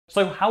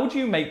So how do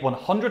you make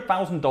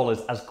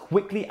 $100,000 as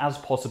quickly as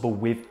possible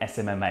with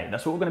SMMA?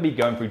 That's what we're going to be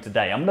going through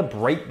today. I'm going to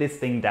break this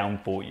thing down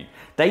for you.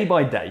 Day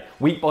by day,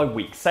 week by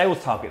week,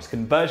 sales targets,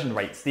 conversion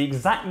rates, the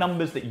exact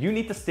numbers that you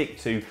need to stick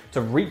to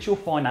reach your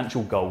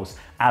financial goals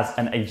as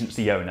an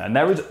agency owner. And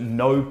there is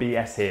no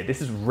BS here.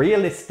 This is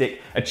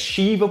realistic,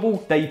 achievable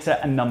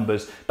data and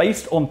numbers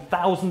based on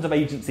thousands of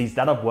agencies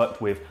that I've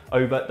worked with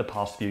over the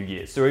past few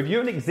years. So if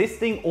you're an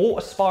existing or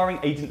aspiring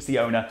agency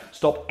owner,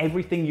 stop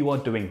everything you are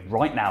doing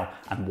right now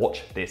and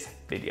watch this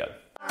video.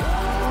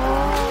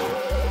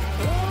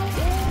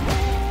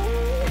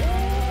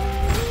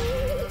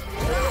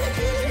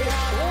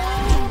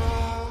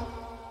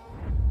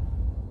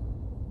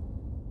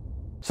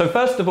 So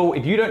first of all,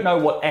 if you don't know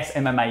what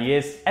SMMA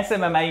is,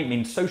 SMMA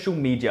means Social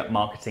Media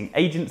Marketing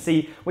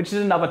Agency, which is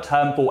another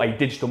term for a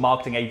digital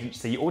marketing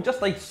agency or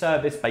just a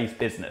service-based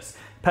business.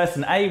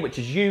 Person A, which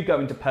is you,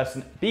 going to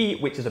person B,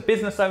 which is a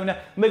business owner,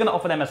 and we're going to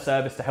offer them a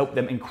service to help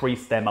them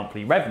increase their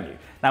monthly revenue.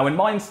 Now, in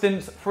my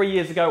instance, 3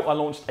 years ago, I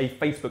launched a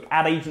Facebook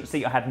ad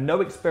agency. I had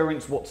no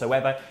experience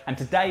whatsoever, and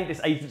today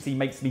this agency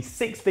makes me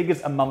 6 figures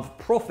a month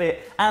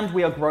profit, and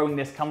we are growing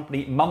this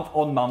company month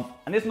on month,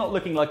 and it's not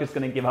looking like it's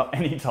going to give up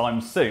anytime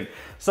soon.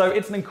 So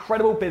it's an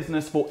incredible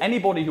business for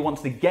anybody who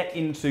wants to get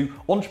into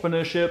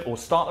entrepreneurship or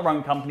start their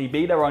own company,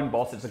 be their own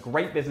boss. It's a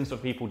great business for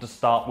people to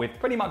start with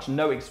pretty much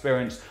no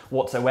experience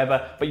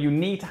whatsoever, but you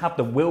need to have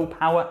the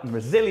willpower and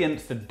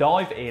resilience to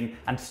dive in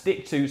and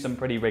stick to some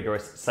pretty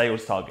rigorous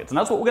sales targets. And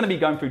that's what we're going to be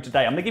going through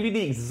today. I'm going to give you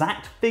the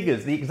exact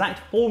figures, the exact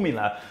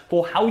formula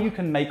for how you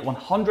can make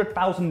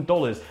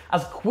 $100,000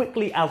 as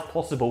quickly as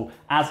possible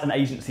as an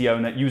agency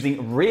owner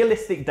using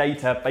realistic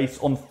data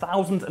based on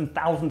thousands and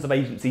thousands of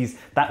agencies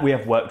that we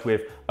have worked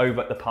with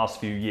over the past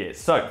few years.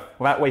 So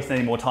without wasting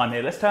any more time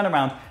here, let's turn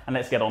around and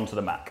let's get on to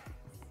the Mac.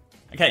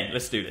 Okay,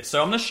 let's do this.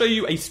 So I'm going to show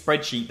you a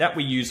spreadsheet that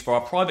we use for our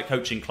private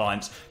coaching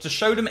clients to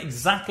show them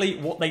exactly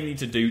what they need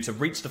to do to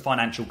reach the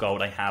financial goal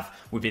they have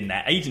within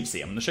their agency.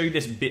 I'm going to show you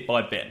this bit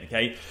by bit,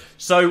 okay?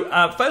 So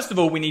first of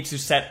all, we need to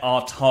set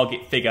our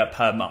target figure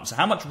per month. So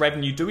how much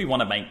revenue do we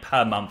want to make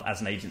per month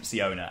as an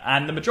agency owner?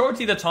 And the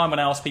majority of the time when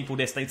I ask people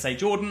this, they'd say,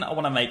 Jordan, I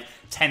want to make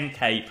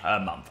 10K per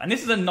month. And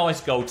this is a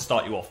nice goal to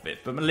start you off with.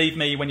 But believe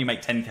me, when you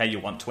make 10K,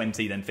 you'll want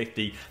 20, then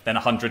 50, then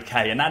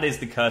 100K. And that is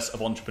the curse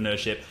of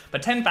entrepreneurship.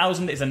 But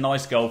 10,000 is a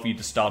nice goal for you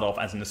to start off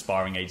as an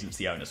aspiring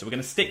agency owner. So we're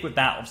going to stick with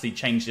that, obviously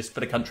change this for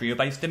the country you're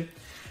based in.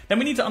 Then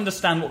we need to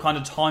understand what kind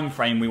of time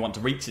frame we want to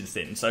reach this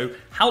in. So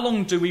how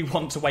long do we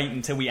want to wait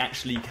until we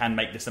actually can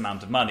make this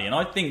amount of money? And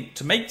I think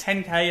to make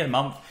 10K a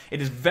month,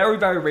 it is very,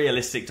 very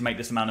realistic to make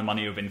this amount of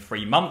money within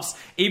 3 months.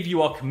 If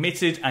you are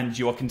committed and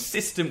you are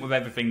consistent with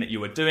everything that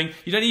you are doing,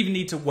 you don't even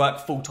need to work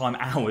full-time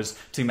hours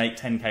to make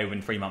 10K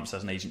within 3 months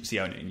as an agency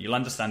owner. And you'll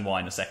understand why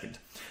in a second.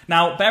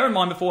 Now, bear in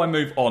mind before I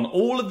move on,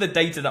 all of the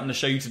data that I'm going to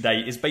show you today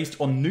is based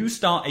on new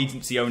start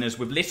agency owners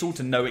with little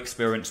to no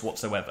experience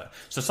whatsoever.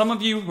 So some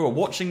of you who are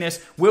watching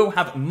this will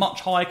have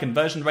much higher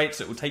conversion rates.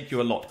 It will take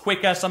you a lot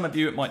quicker. Some of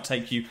you, it might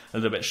take you a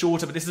little bit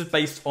shorter, but this is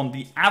based on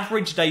the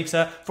average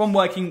data from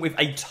working with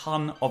a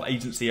ton of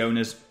agency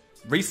owners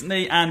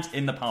recently and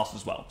in the past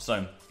as well.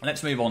 So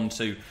let's move on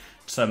to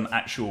some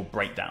actual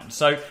breakdown.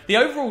 So the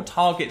overall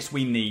targets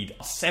we need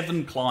are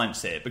 7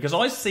 clients here, because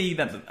I see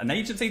that an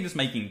agency that's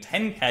making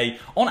 10K,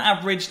 on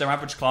average, their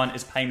average client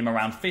is paying them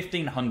around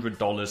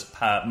 $1,500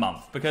 per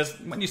month. Because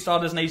when you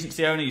start as an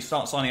agency owner, you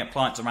start signing up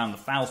clients around the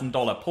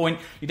 $1,000 point.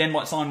 You then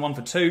might sign one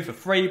for 2 for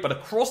free, but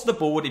across the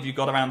board, if you've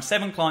got around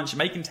 7 clients, you're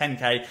making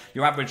 10K,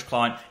 your average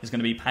client is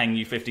going to be paying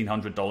you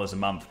 $1,500 a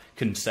month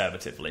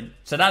conservatively.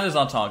 So that is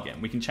our target.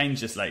 We can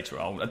change this later.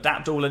 I'll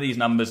adapt all of these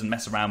numbers and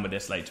mess around with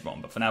this later on,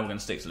 but for now we're going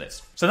to stick to this.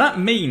 So that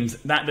means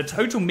that the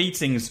total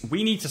meetings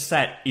we need to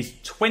set is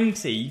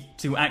 20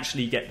 to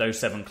actually get those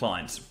 7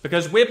 clients,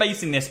 because we're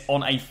basing this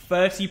on a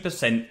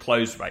 30%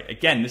 close rate.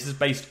 Again, this is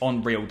based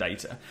on real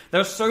data.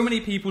 There are so many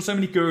people, so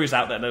many gurus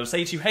out there that will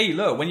say to you, hey,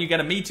 look, when you get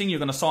a meeting, you're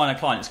going to sign a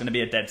client, it's going to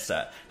be a dead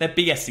cert. They're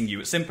BSing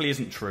you. It simply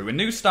isn't true. A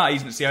new start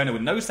agency owner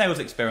with no sales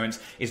experience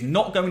is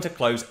not going to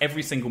close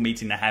every single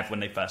meeting they have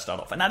when they first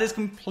start off, and that is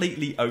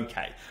completely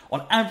okay.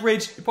 On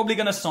average, you're probably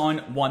going to sign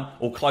 1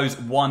 or close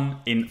 1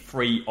 in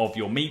 3 of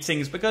your meetings,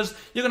 because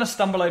you're going to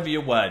stumble over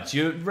your words.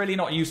 You're really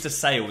not used to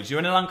sales. You're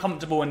in an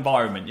uncomfortable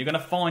environment. You're going to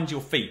find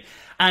your feet.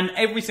 And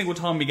every single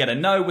time we get a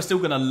no, we're still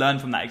going to learn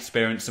from that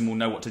experience and we'll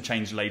know what to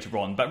change later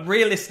on. But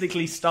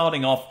realistically,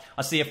 starting off,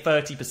 I see a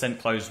 30%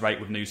 close rate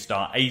with new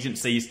start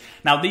agencies.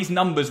 Now, these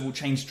numbers will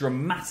change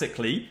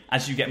dramatically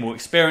as you get more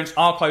experience.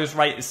 Our close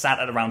rate is sat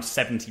at around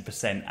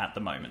 70% at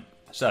the moment.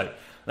 So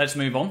let's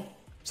move on.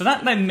 So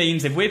that then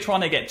means if we're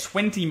trying to get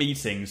 20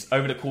 meetings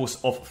over the course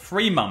of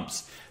 3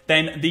 months,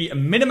 then the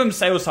minimum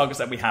sales targets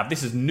that we have,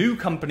 this is new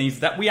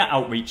companies that we are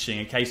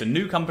outreaching, okay? So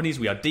new companies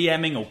we are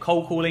DMing or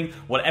cold calling,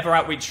 whatever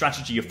outreach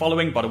strategy you're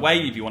following. By the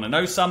way, if you want to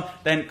know some,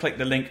 then click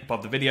the link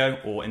above the video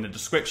or in the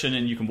description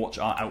and you can watch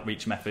our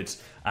outreach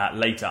methods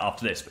later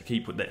after this, but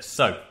keep with this.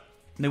 So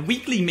the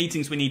weekly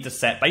meetings we need to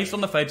set based on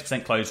the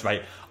 30% close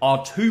rate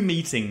are 2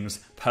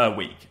 meetings per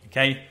week,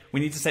 okay? We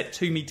need to set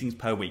 2 meetings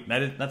per week.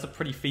 That's a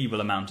pretty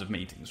feeble amount of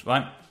meetings,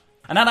 right?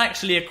 And that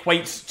actually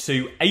equates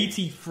to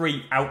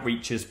 83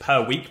 outreaches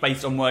per week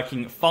based on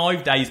working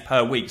 5 days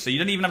per week. So you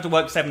don't even have to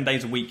work 7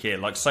 days a week here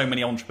like so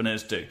many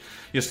entrepreneurs do.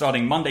 You're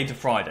starting Monday to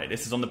Friday.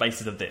 This is on the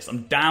basis of this.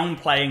 I'm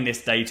downplaying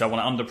this data. I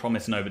want to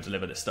under-promise and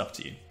over-deliver this stuff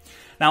to you.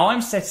 Now,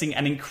 I'm setting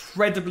an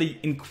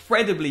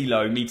incredibly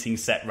low meeting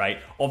set rate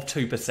of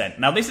 2%.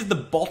 Now, this is the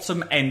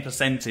bottom end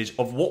percentage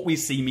of what we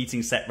see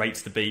meeting set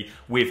rates to be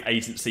with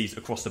agencies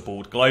across the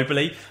board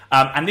globally.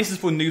 And this is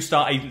for new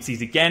start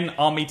agencies. Again,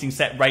 our meeting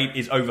set rate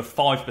is over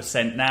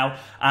 5% now.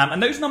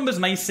 And those numbers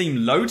may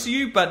seem low to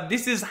you, but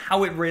this is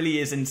how it really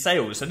is in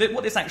sales. So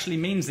what this actually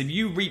means, if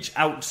you reach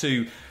out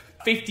to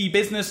 50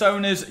 business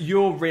owners,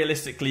 you're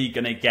realistically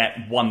going to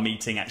get one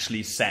meeting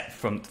actually set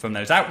from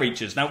those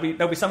outreaches. Now,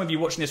 there'll be some of you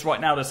watching this right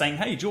now that are saying,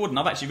 hey, Jordan,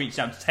 I've actually reached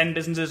out to 10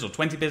 businesses or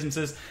 20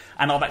 businesses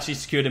and I've actually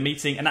secured a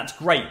meeting, and that's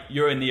great.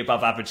 You're in the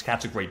above average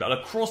category. But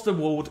across the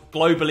world,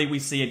 globally, we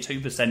see a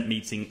 2%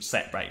 meeting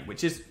set rate,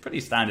 which is pretty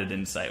standard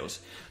in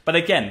sales. But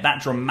again,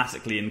 that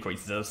dramatically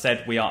increases. As I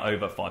said, we are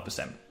over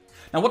 5%.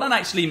 Now, what that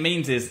actually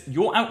means is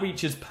your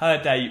outreaches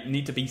per day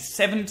need to be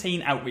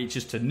 17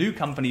 outreaches to new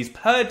companies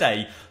per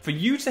day for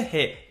you to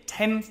hit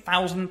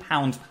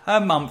 £10,000 per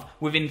month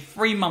within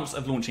 3 months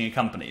of launching a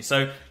company.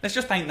 So let's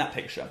just paint that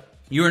picture.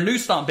 You're a new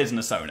start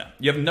business owner.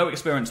 You have no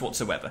experience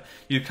whatsoever.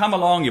 You come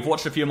along, you've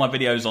watched a few of my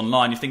videos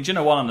online, you think, do you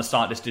know what, I'm going to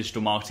start this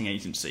digital marketing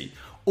agency.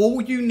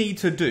 All you need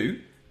to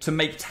do to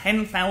make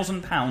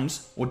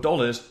 £10,000 or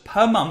dollars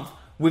per month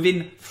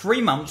within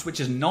 3 months, which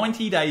is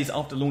 90 days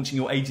after launching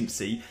your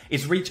agency,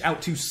 is reach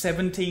out to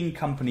 17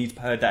 companies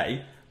per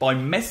day by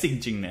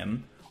messaging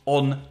them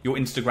on your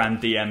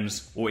Instagram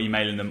DMs or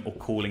emailing them or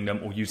calling them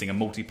or using a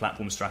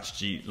multi-platform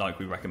strategy like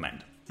we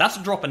recommend. That's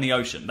a drop in the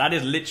ocean. That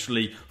is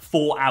literally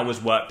 4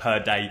 hours work per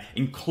day,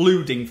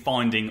 including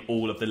finding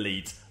all of the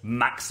leads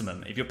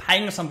maximum. If you're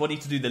paying somebody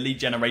to do the lead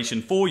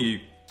generation for you,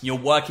 you're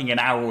working an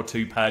hour or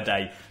two per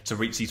day to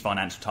reach these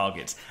financial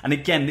targets. And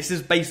again, this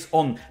is based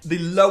on the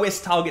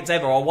lowest targets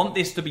ever. I want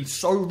this to be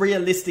so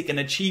realistic and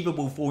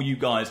achievable for you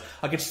guys.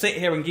 I could sit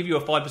here and give you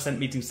a 5%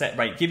 meeting set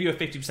rate, give you a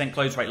 50%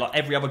 close rate like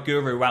every other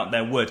guru out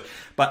there would.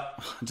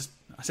 But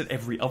I said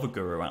every other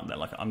guru out there.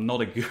 Like, I'm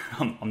not a guru.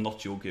 I'm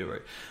not your guru.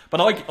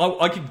 But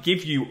I could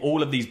give you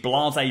all of these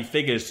blasé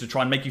figures to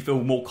try and make you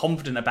feel more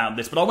confident about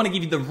this. But I want to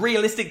give you the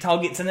realistic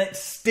targets, and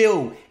it's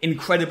still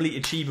incredibly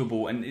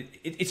achievable. And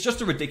it's just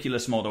a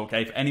ridiculous model,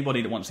 okay, for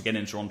anybody that wants to get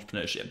into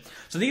entrepreneurship.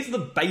 So these are the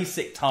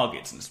basic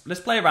targets.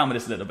 Let's play around with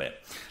this a little bit.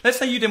 Let's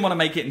say you didn't want to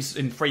make it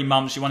in 3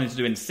 months. You wanted to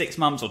do it in 6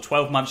 months or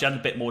 12 months. You had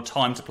a bit more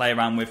time to play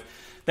around with.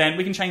 Then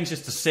we can change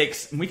this to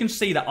 6. And we can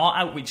see that our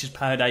outreaches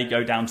per day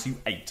go down to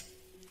 8.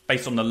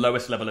 Based on the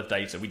lowest level of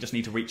data, we just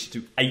need to reach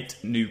to 8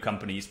 new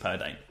companies per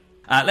day.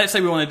 Let's say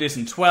we want to do this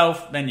in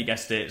 12, then you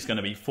guessed it, it's going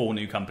to be 4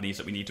 new companies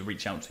that we need to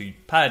reach out to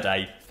per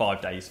day,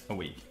 5 days a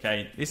week.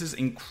 Okay, this is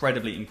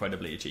incredibly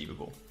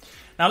achievable.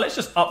 Now let's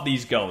just up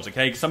these goals,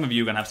 okay? Because some of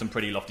you are going to have some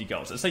pretty lofty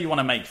goals. Let's say you want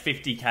to make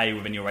 50k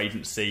within your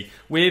agency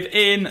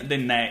within the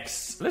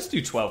next, let's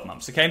do 12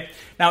 months, okay?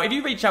 Now, if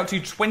you reach out to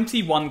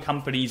 21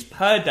 companies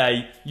per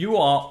day, you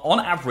are on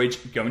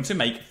average going to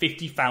make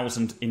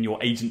 50,000 in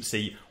your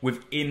agency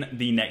within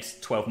the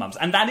next 12 months.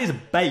 And that is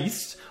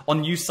based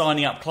on you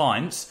signing up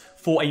clients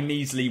for a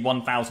measly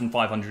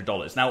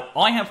 $1,500. Now,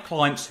 I have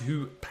clients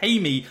who pay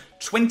me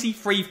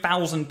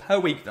 $23,000 per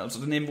week. That was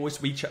an invoice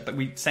we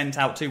sent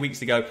out 2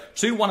 weeks ago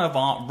to one of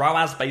our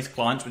ROAS-based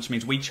clients, which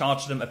means we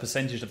charge them a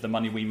percentage of the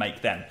money we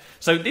make them.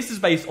 So this is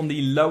based on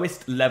the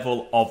lowest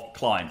level of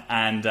client,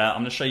 and I'm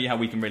going to show you how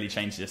we can really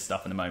change this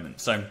stuff in a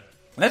moment. So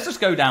let's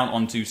just go down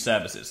onto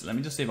services. Let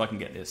me just see if I can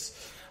get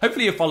this.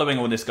 Hopefully you're following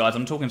all this, guys.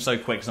 I'm talking so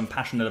quick because I'm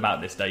passionate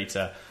about this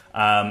data.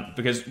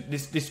 Because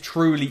this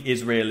truly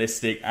is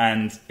realistic,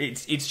 and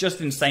it's just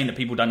insane that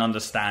people don't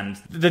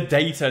understand the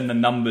data and the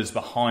numbers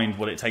behind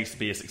what it takes to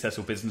be a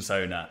successful business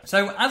owner.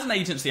 So as an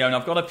agency owner,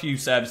 I've got a few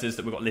services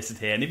that we've got listed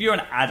here, and if you're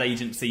an ad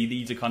agency,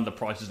 these are kind of the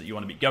prices that you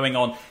want to be going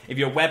on. If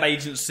you're a web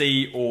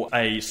agency or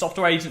a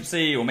software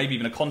agency or maybe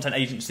even a content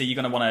agency, you're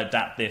going to want to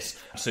adapt this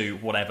to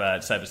whatever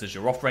services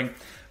you're offering.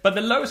 But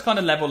the lowest kind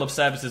of level of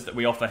services that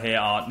we offer here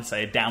are, let's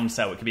say, a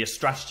downsell. It could be a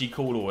strategy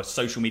call or a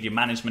social media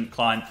management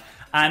client.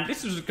 And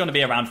this is going to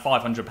be around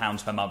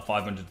 £500 per month,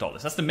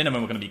 $500. That's the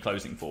minimum we're going to be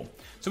closing for.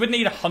 So we'd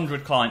need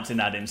 100 clients in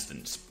that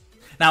instance.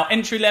 Now,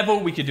 entry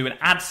level, we could do an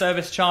ad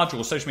service charge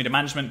or social media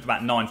management for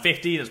about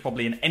 $950. That's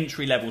probably an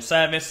entry level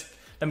service.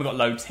 Then we've got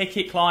low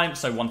ticket clients,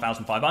 so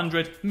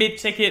 $1,500. Mid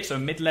ticket, so a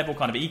mid-level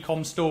kind of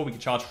e-com store, we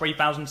can charge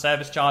 $3,000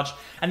 service charge.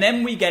 And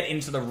then we get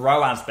into the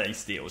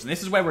ROAS-based deals. And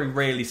this is where we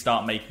really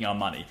start making our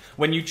money.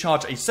 When you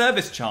charge a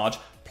service charge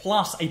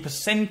plus a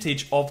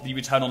percentage of the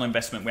return on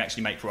investment we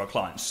actually make for our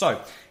clients.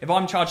 So if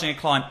I'm charging a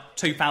client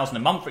 $2,000 a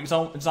month, for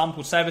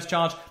example, service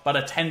charge, but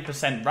a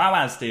 10%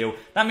 ROAS deal,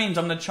 that means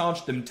I'm going to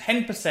charge them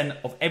 10%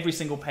 of every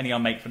single penny I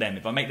make for them.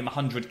 If I make them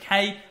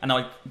 100k and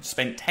I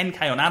spent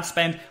 10k on ad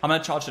spend, I'm going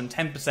to charge them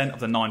 10% of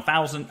the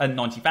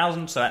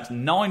 90,000. So that's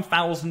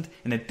 9,000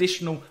 in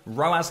additional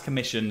ROAS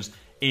commissions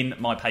in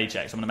my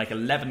paycheck. So I'm going to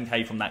make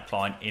 11k from that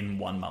client in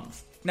 1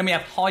 month. Then we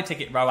have high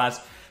ticket ROAS.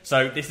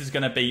 So this is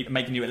going to be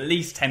making you at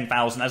least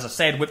 10,000. As I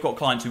said, we've got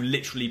clients who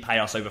literally pay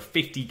us over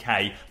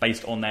 50k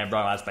based on their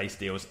ROAS-based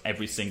deals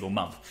every single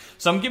month.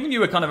 So I'm giving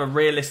you a kind of a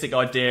realistic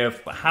idea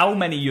of how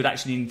many you'd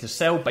actually need to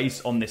sell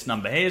based on this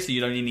number here. So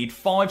you'd only need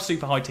 5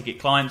 super high ticket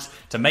clients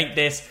to make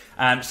this.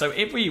 So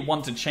if we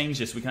want to change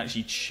this, we can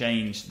actually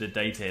change the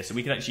data here. So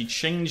we can actually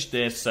change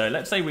this. So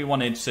let's say we're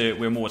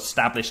a more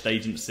established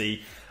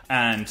agency,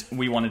 and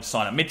we wanted to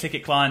sign up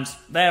mid-ticket clients.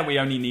 There we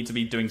only need to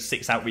be doing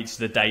 6 outreaches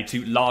a day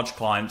to large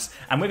clients,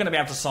 and we're going to be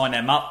able to sign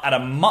them up at a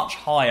much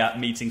higher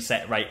meeting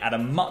set rate, at a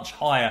much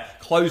higher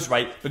close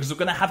rate, because we're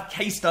going to have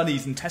case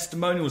studies and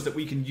testimonials that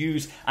we can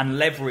use and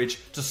leverage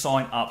to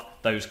sign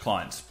up those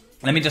clients.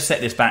 Let me just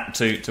set this back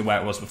to where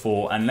it was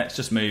before, and let's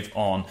just move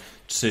on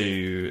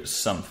to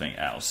something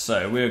else.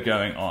 So we're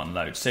going on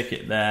load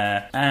ticket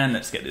there, and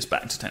let's get this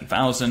back to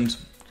 10,000.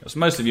 Because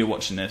most of you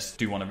watching this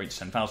do want to reach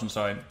 10,000,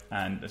 sorry,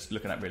 and let's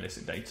look at that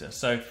realistic data.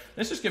 So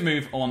let's just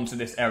move on to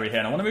this area here,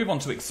 and I want to move on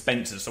to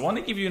expenses. So I want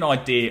to give you an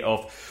idea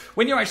of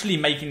when you're actually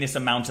making this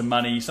amount of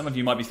money. Some of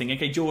you might be thinking,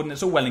 okay, Jordan,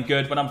 it's all well and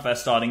good. When I'm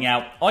first starting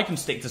out, I can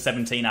stick to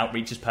 17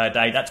 outreaches per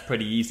day. That's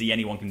pretty easy.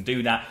 Anyone can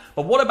do that.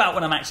 But what about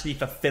when I'm actually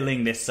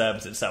fulfilling this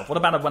service itself? What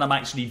about when I'm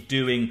actually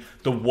doing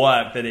the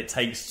work that it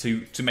takes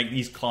to make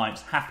these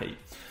clients happy?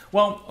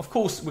 Well, of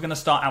course, we're going to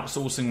start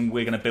outsourcing and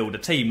we're going to build a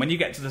team. When you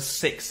get to the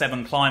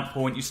 6-7 client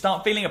point, you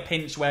start feeling a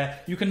pinch where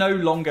you can no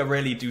longer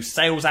really do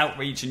sales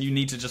outreach and you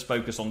need to just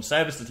focus on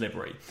service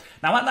delivery.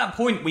 Now, at that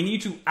point, we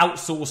need to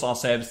outsource our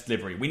service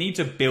delivery. We need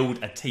to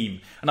build a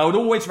team. And I would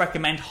always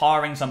recommend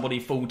hiring somebody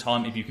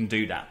full-time if you can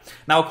do that.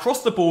 Now,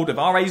 across the board of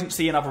our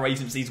agency and other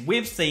agencies,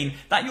 we've seen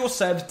that your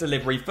service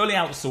delivery fully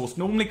outsourced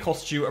normally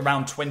costs you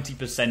around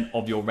 20%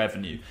 of your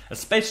revenue,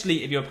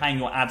 especially if you're paying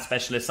your ad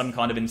specialist some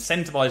kind of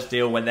incentivized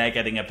deal where they're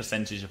getting a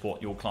percentage of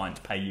what your clients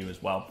pay you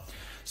as well.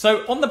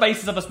 So on the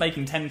basis of us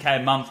making 10k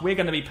a month, we're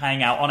going to be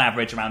paying out on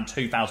average around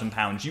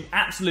 £2,000. You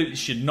absolutely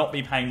should not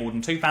be paying more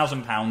than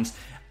 £2,000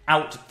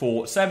 out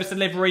for service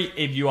delivery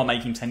if you are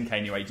making 10k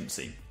in your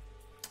agency.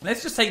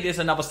 Let's just take this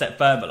another step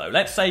further though.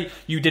 Let's say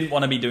you didn't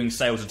want to be doing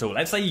sales at all.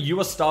 Let's say you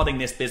were starting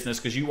this business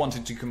because you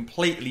wanted to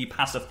completely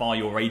pacify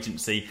your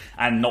agency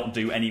and not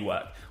do any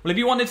work. Well, if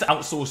you wanted to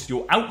outsource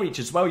your outreach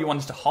as well, you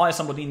wanted to hire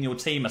somebody in your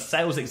team, a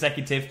sales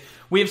executive,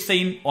 we have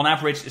seen on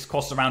average this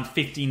costs around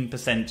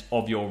 15%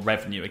 of your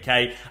revenue,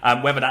 okay?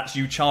 Whether that's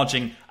you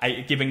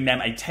giving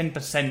them a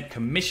 10%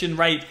 commission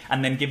rate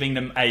and then giving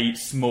them a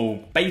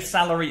small base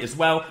salary as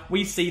well,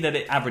 we see that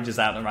it averages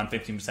out around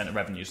 15% of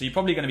revenue. So you're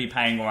probably going to be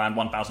paying around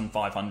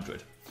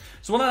 1,500.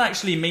 So what that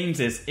actually means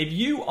is if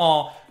you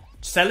are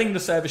selling the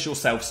service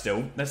yourself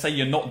still, let's say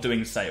you're not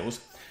doing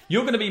sales,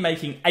 you're going to be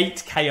making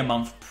 8k a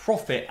month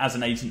profit as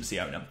an agency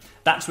owner.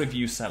 That's with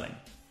you selling.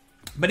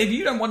 But if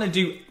you don't want to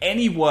do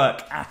any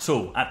work at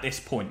all at this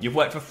point, you've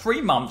worked for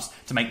 3 months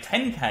to make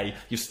 10k,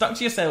 you've stuck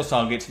to your sales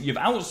targets, you've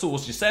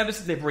outsourced your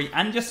service delivery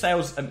and your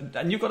sales,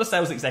 and you've got a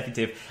sales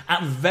executive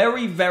at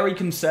very, very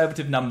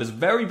conservative numbers,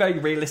 very, very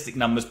realistic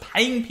numbers,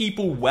 paying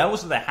people well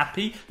so they're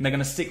happy and they're going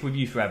to stick with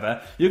you forever,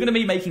 you're going to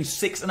be making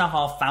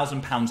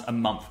 £6,500 a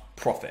month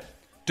profit,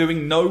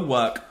 doing no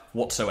work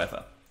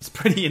whatsoever. It's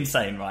pretty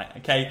insane, right?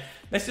 Okay,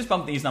 let's just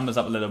bump these numbers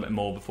up a little bit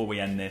more before we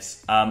end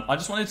this. I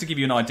just wanted to give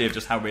you an idea of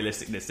just how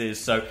realistic this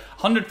is. So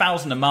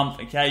 100,000 a month,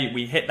 okay,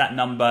 we hit that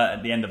number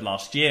at the end of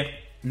last year.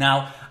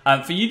 Now,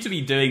 for you to be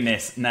doing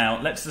this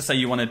now, let's just say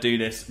you want to do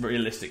this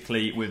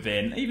realistically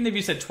within, even if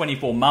you said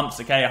 24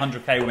 months, okay,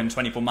 100k within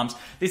 24 months,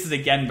 this is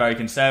again very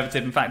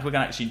conservative. In fact, we're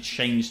going to actually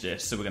change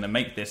this. So we're going to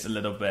make this a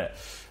little bit,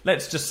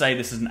 let's just say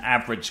this is an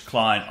average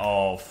client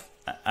of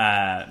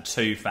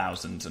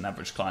 2,000. An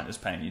average client is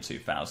paying you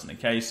 2,000.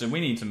 Okay, so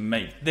we need to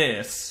make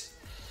this.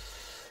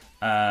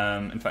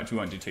 In fact, we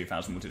won't do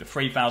 2,000. We'll do the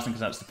 3,000 because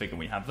that's the figure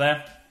we have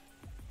there.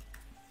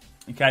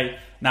 Okay,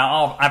 now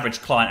our average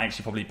client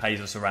actually probably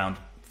pays us around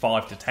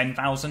 5 to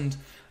 10,000,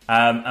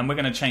 and we're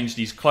going to change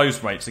these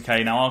close rates.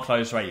 Okay, now our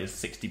close rate is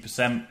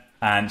 60%.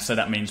 And so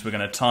that means we're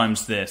going to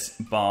times this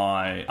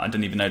by, I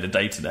don't even know the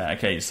data there.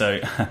 Okay, so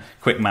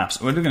quick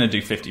maths. We're going to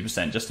do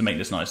 50% just to make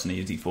this nice and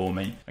easy for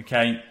me.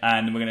 Okay,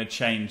 and we're going to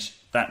change,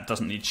 that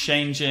doesn't need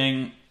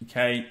changing.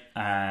 Okay,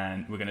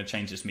 and we're going to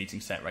change this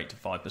meeting set rate to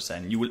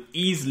 5%. You will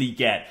easily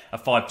get a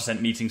 5%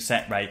 meeting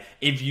set rate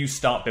if you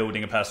start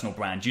building a personal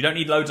brand. You don't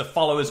need loads of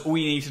followers. All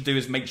you need to do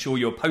is make sure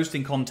you're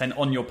posting content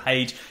on your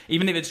page.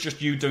 Even if it's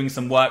just you doing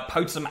some work,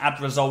 post some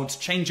ad results,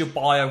 change your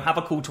bio, have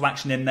a call to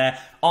action in there.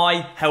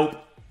 I help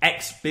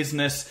X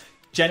business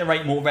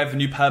generate more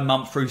revenue per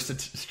month through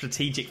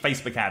strategic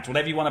Facebook ads,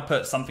 whatever you want to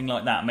put, something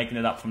like that. I'm making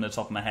it up from the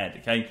top of my head,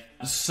 okay?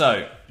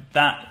 So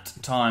that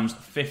times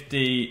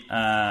 50,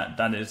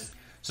 that is,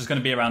 so it's going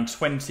to be around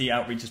 20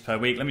 outreaches per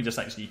week. Let me just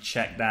actually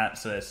check that.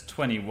 So it's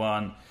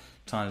 21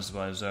 times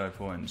by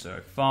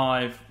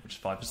 0.05, which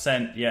is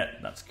 5%. Yeah,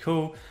 that's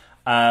cool.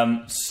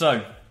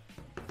 So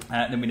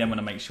Then we want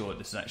to make sure that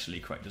this is actually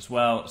correct as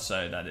well.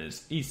 So that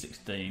is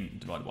E16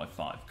 divided by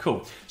 5.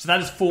 Cool. So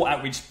that is 4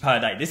 outreach per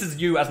day. This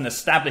is you as an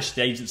established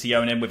agency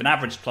owner with an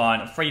average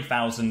client of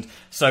 3,000.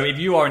 So if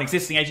you are an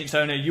existing agency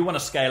owner, you want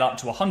to scale up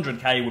to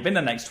 100K within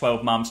the next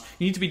 12 months,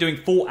 you need to be doing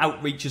 4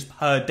 outreaches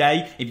per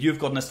day. If you've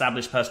got an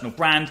established personal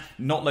brand,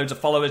 not loads of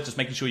followers, just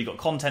making sure you've got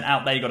content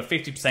out there, you've got a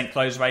 50%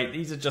 close rate.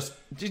 These are just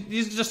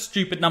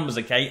stupid numbers,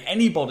 okay?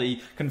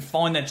 Anybody can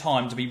find their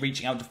time to be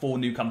reaching out to 4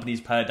 new companies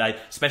per day,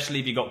 especially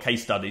if you've got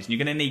case studies. And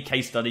you're going to need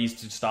case studies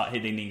to start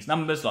hitting these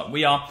numbers like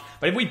we are.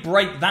 But if we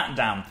break that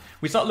down,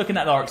 we start looking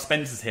at our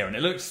expenses here, and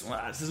it looks,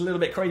 well, this is a little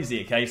bit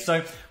crazy, okay?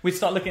 So we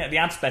start looking at the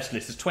ad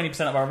specialist as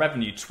 20% of our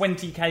revenue,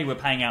 20K we're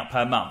paying out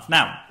per month.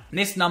 Now,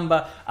 this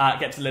number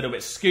gets a little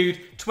bit skewed,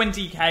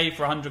 20K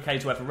for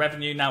 100K's worth of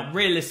revenue. Now,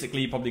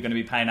 realistically, you're probably going to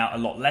be paying out a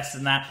lot less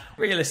than that.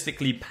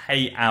 Realistically,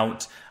 pay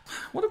out,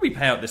 what did we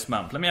pay out this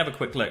month? Let me have a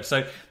quick look.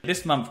 So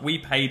this month we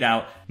paid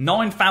out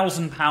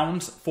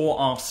 £9,000 for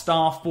our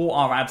staff, for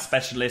our ad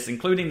specialists,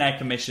 including their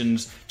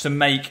commissions, to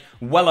make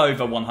well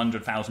over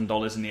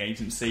 $100,000 in the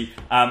agency.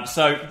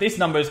 So this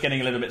number is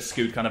getting a little bit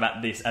skewed kind of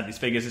at these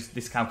figures.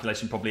 This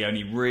calculation probably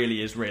only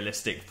really is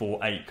realistic for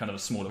a kind of a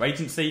smaller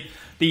agency.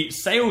 The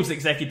sales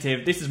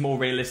executive, this is more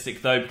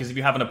realistic though, because if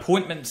you have an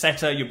appointment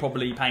setter, you're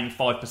probably paying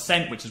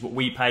 5%, which is what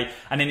we pay.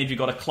 And then if you've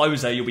got a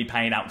closer, you'll be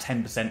paying out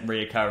 10%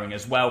 reoccurring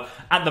as well.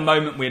 At the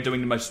moment, we're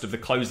doing most of the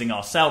closing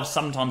ourselves.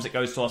 Sometimes it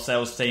goes to our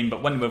sales team,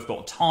 but when we've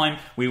got time,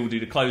 we will do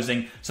the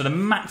closing. So the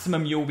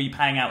maximum you'll be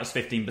paying out is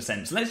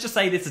 15%. So let's just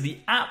say this is the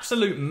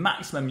absolute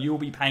maximum you'll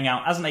be paying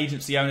out as an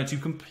agency owner to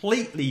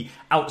completely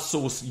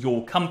outsource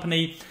your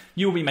company.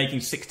 You'll be making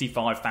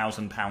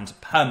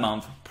 £65,000 per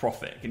month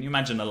profit. Can you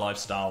imagine a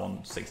lifestyle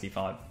on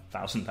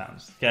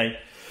 £65,000? Okay,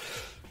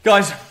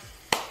 guys,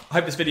 I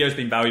hope this video has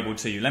been valuable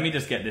to you. Let me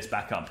just get this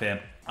back up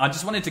here. I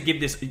just wanted to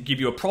give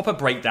you a proper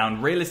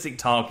breakdown, realistic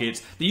targets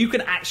that you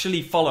can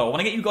actually follow. I want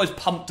to get you guys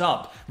pumped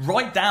up.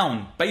 Write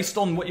down, based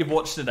on what you've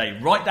watched today,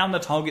 write down the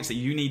targets that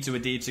you need to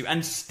adhere to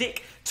and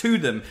stick to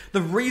them.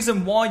 The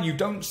reason why you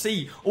don't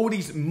see all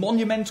these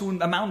monumental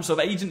amounts of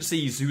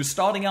agencies who are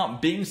starting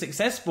out being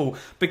successful,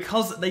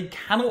 because they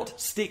cannot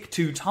stick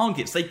to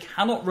targets. They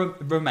cannot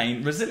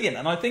remain resilient.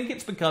 And I think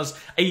it's because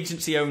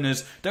agency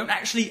owners don't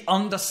actually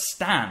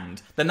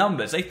understand the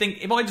numbers. They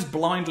think, if I just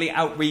blindly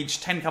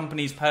outreach 10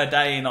 companies per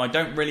day and I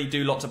don't really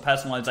do lots of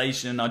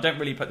personalization and I don't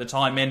really put the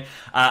time in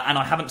and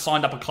I haven't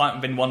signed up a client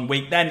within 1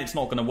 week, then it's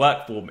not going to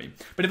work for me.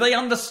 But if they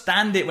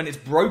understand it when it's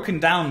broken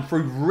down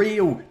through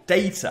real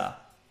data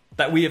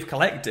that we have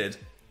collected,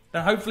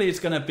 then hopefully it's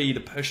going to be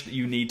the push that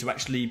you need to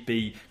actually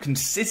be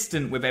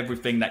consistent with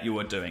everything that you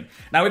are doing.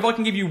 Now, if I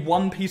can give you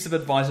one piece of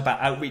advice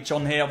about outreach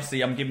on here,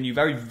 obviously I'm giving you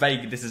very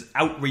vague, this is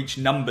outreach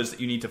numbers that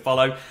you need to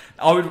follow.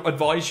 I would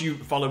advise you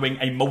following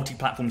a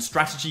multi-platform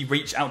strategy.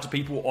 Reach out to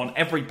people on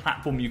every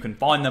platform you can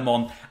find them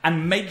on,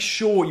 and make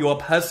sure you are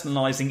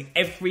personalizing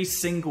every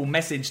single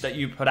message that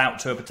you put out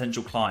to a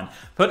potential client.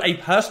 Put a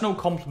personal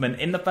compliment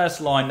in the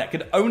first line that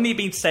could only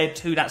be said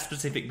to that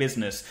specific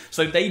business,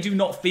 so they do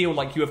not feel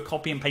like you have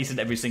copy and pasted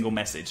every single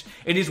message.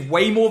 It is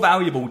way more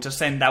valuable to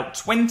send out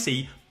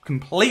 20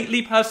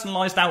 completely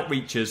personalized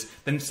outreaches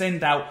than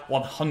send out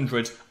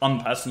 100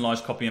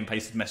 unpersonalized copy and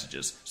pasted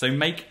messages. So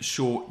make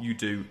sure you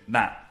do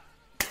that.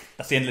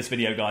 That's the end of this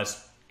video,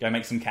 guys. Go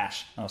make some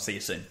cash. I'll see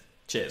you soon.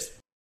 Cheers.